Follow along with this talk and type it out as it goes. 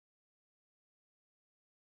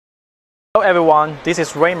Hello everyone, this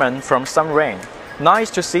is Raymond from Sunrain. Nice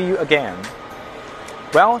to see you again.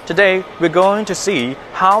 Well, today we're going to see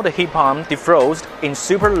how the heat pump defrosts in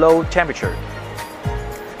super low temperature.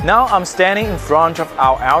 Now I'm standing in front of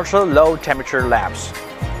our ultra low temperature labs.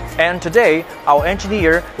 And today our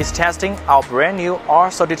engineer is testing our brand new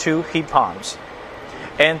R32 heat pumps.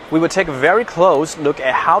 And we will take a very close look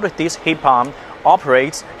at how this heat pump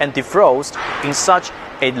operates and defrosts in such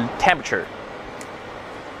a temperature.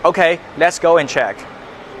 Okay, let's go and check.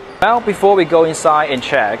 Well, before we go inside and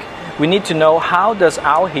check, we need to know how does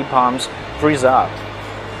our heat pumps freeze up.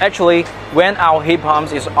 Actually, when our heat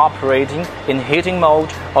pumps is operating in heating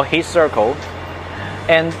mode or heat circle,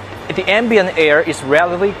 and the ambient air is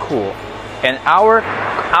relatively cool, and our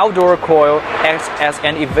outdoor coil acts as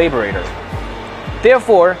an evaporator.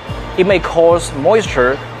 Therefore, it may cause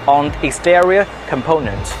moisture on the exterior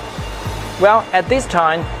components. Well, at this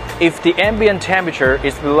time, if the ambient temperature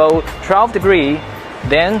is below 12 degrees,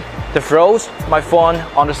 then the frost might form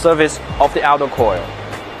on the surface of the outer coil.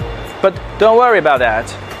 But don't worry about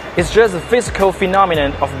that. It's just a physical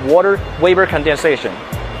phenomenon of water vapor condensation.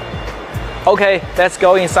 Okay, let's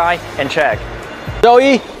go inside and check.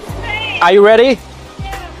 Zoe, hey. Are you ready?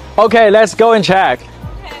 Yeah. Okay, let's go and check.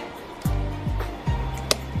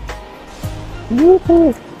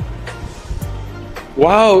 Okay.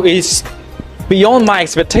 Wow, it's beyond my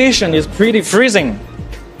expectation. It's pretty freezing.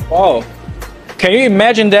 Wow. Can you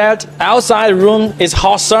imagine that outside the room is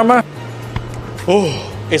hot summer?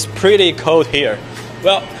 Oh, it's pretty cold here.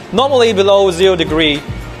 Well, normally below 0 degree,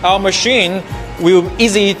 our machine will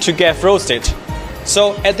easy to get frosted.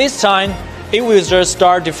 So at this time, it will just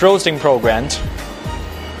start defrosting program.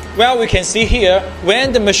 Well, we can see here,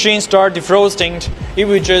 when the machine starts defrosting, it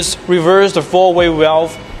will just reverse the four-way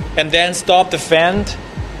valve and then stop the fan.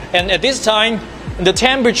 And at this time, the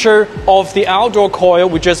temperature of the outdoor coil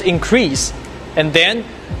will just increase. And then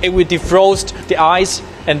it will defrost the ice,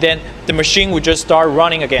 and then the machine will just start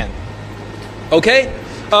running again. Okay,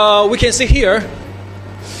 we can see here.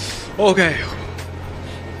 Okay.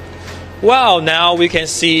 Wow, now we can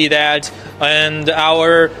see that and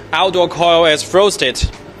our outdoor coil is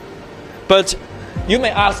frosted. But you may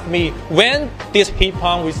ask me, when this heat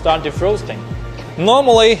pump will start defrosting?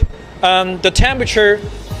 Normally, the temperature,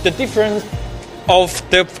 the difference of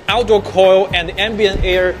the outdoor coil and the ambient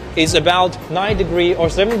air is about 9 degrees or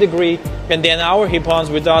 7 degrees, and then our heat pumps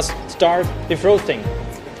will thus start defrosting.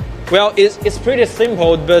 Well, it's pretty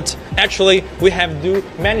simple, but actually we have to do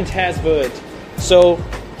many tests for it. So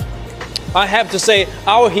I have to say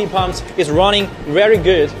our heat pumps is running very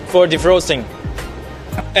good for defrosting.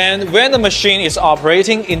 And when the machine is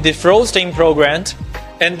operating in defrosting program,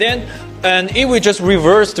 and it will just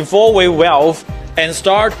reverse the four-way valve and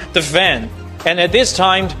start the fan. And at this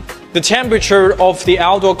time, the temperature of the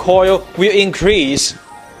outdoor coil will increase,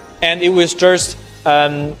 and it will just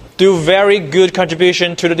do very good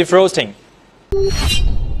contribution to the defrosting.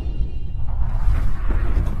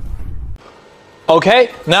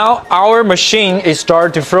 Okay, now our machine is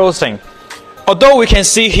start defrosting. Although we can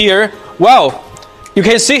see here, wow, you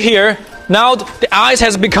can see here, now the ice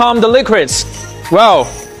has become the liquids. Wow,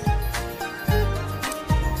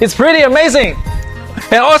 it's pretty amazing.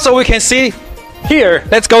 And also we can see here,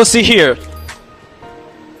 let's go see here.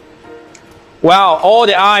 Wow, all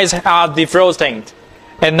the ice are defrosting.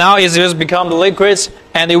 And now it's just become the liquids,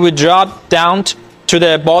 and it will drop down to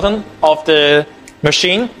the bottom of the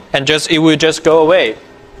machine, and it will just go away.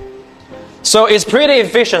 So it's pretty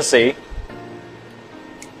efficiency.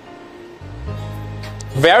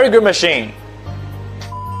 Very good machine.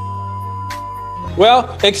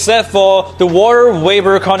 Well, except for the water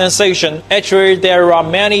vapor condensation, actually there are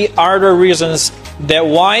many other reasons that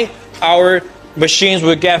why our machines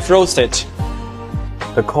will get frosted.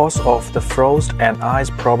 The cause of the frost and ice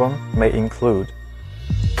problem may include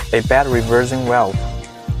a bad reversing valve,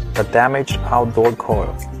 a damaged outdoor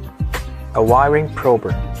coil, a wiring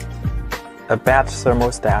problem, a bad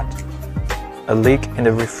thermostat, a leak in the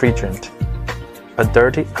refrigerant, a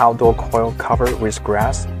dirty outdoor coil covered with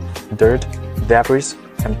grass, dirt, debris,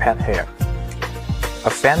 and pet hair, a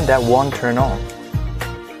fan that won't turn on,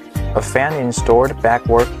 a fan installed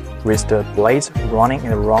backward with the blades running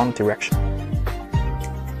in the wrong direction,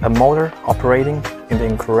 a motor operating in the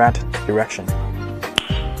incorrect direction.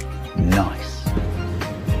 Nice.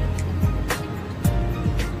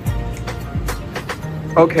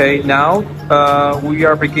 Okay, now we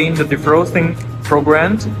are beginning the defrosting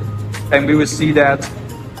program, and we will see that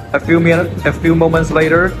a few moments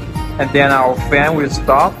later, and then our fan will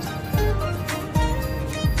stop,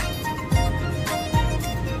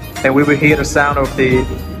 and we will hear the sound of the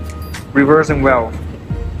reversing valve.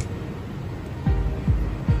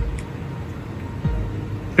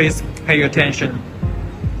 Please pay attention.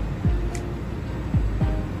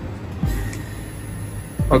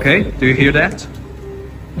 Okay, do you hear that?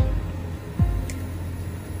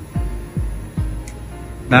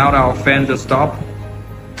 Now our fan just stop.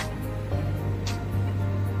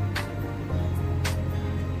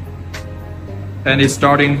 And it's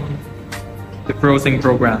starting the defrosting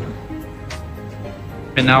program.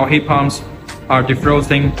 And now heat pumps are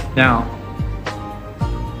defrosting now.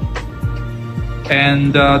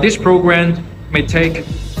 And this program may take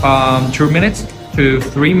 2 minutes to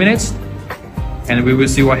 3 minutes, and we will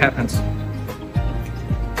see what happens.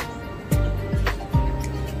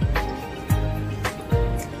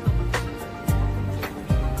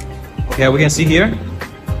 Okay, we can see here.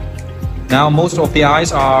 Now most of the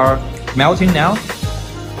ice are melting now.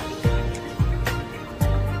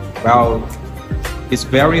 Well, it's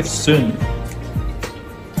very soon.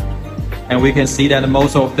 And we can see that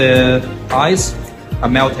most of the ice are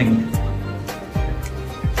melting.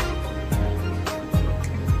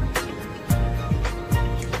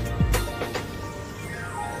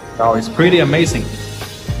 Wow, it's pretty amazing.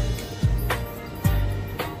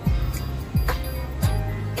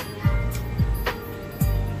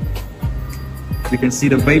 You can see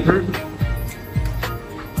the vapor.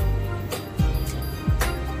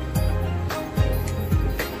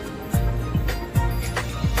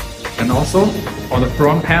 And also on the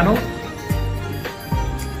front panel,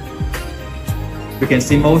 you can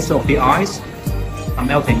see most of the ice are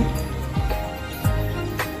melting.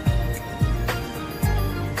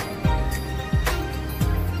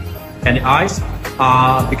 And the ice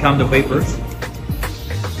become the vapors.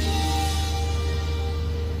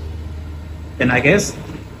 And I guess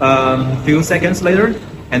a few seconds later,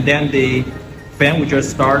 and then the fan will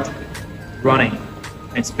just start running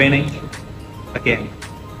and spinning again.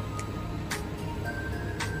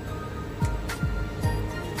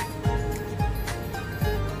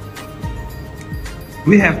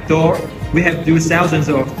 We have do thousands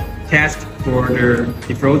of tests for the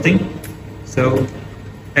defrosting. So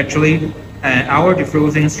actually, our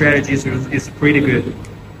defrosting strategy is pretty good.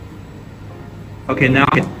 Okay, now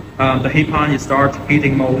the heat pump start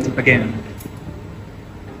heating mode again.